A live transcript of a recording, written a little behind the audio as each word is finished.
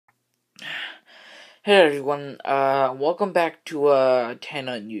Hey everyone, welcome back to 10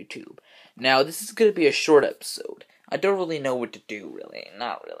 on YouTube. Now, this is gonna be a short episode. I don't really know what to do, really.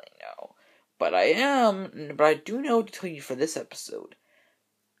 Not really, no. But I do know what to tell you for this episode.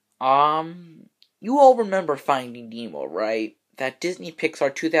 You all remember Finding Nemo, right? That Disney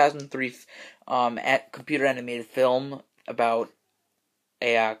Pixar 2003, computer animated film about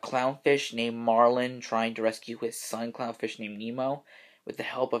a clownfish named Marlin trying to rescue his son clownfish named Nemo with the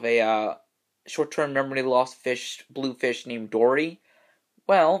help of a short-term memory loss bluefish named Dory.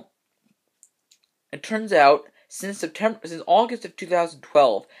 Well, it turns out since August of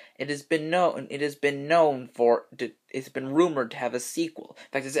 2012, it's been rumored to have a sequel.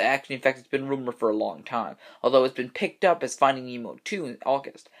 In fact, it's been rumored for a long time. Although it's been picked up as Finding Nemo 2 in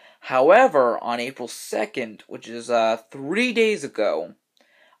August. However, on April 2nd, which is 3 days ago,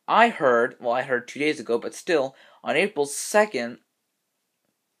 I heard 2 days ago, but still, on April 2nd,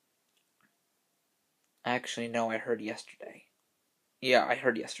 actually, no, I heard yesterday. Yeah, I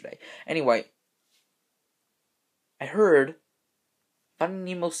heard yesterday. Anyway, I heard Finding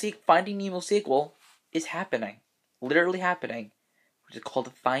Nemo sequel is happening. Literally happening. Which is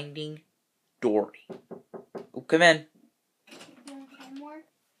called Finding Dory. Oh, come in.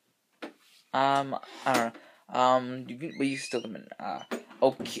 I don't know. You still come in.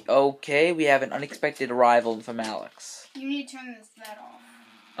 Okay, we have an unexpected arrival from Alex. You need to turn that off.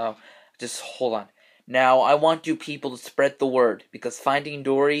 Oh, just hold on. Now, I want you people to spread the word, because Finding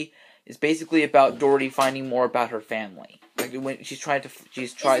Dory is basically about Dory finding more about her family. Like, when Is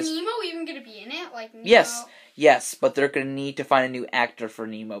Nemo even gonna be in it? Like, Nemo? Yes, but they're gonna need to find a new actor for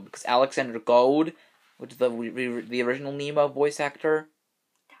Nemo, because Alexander Gold, which is the original Nemo voice actor,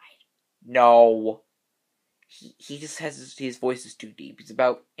 died. No. He just has his voice is too deep. He's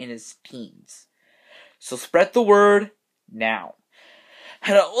about in his teens. So spread the word now.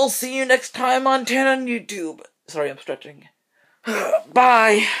 And we'll see you next time on 10 on YouTube. Sorry, I'm stretching.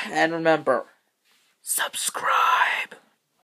 Bye. And remember, subscribe.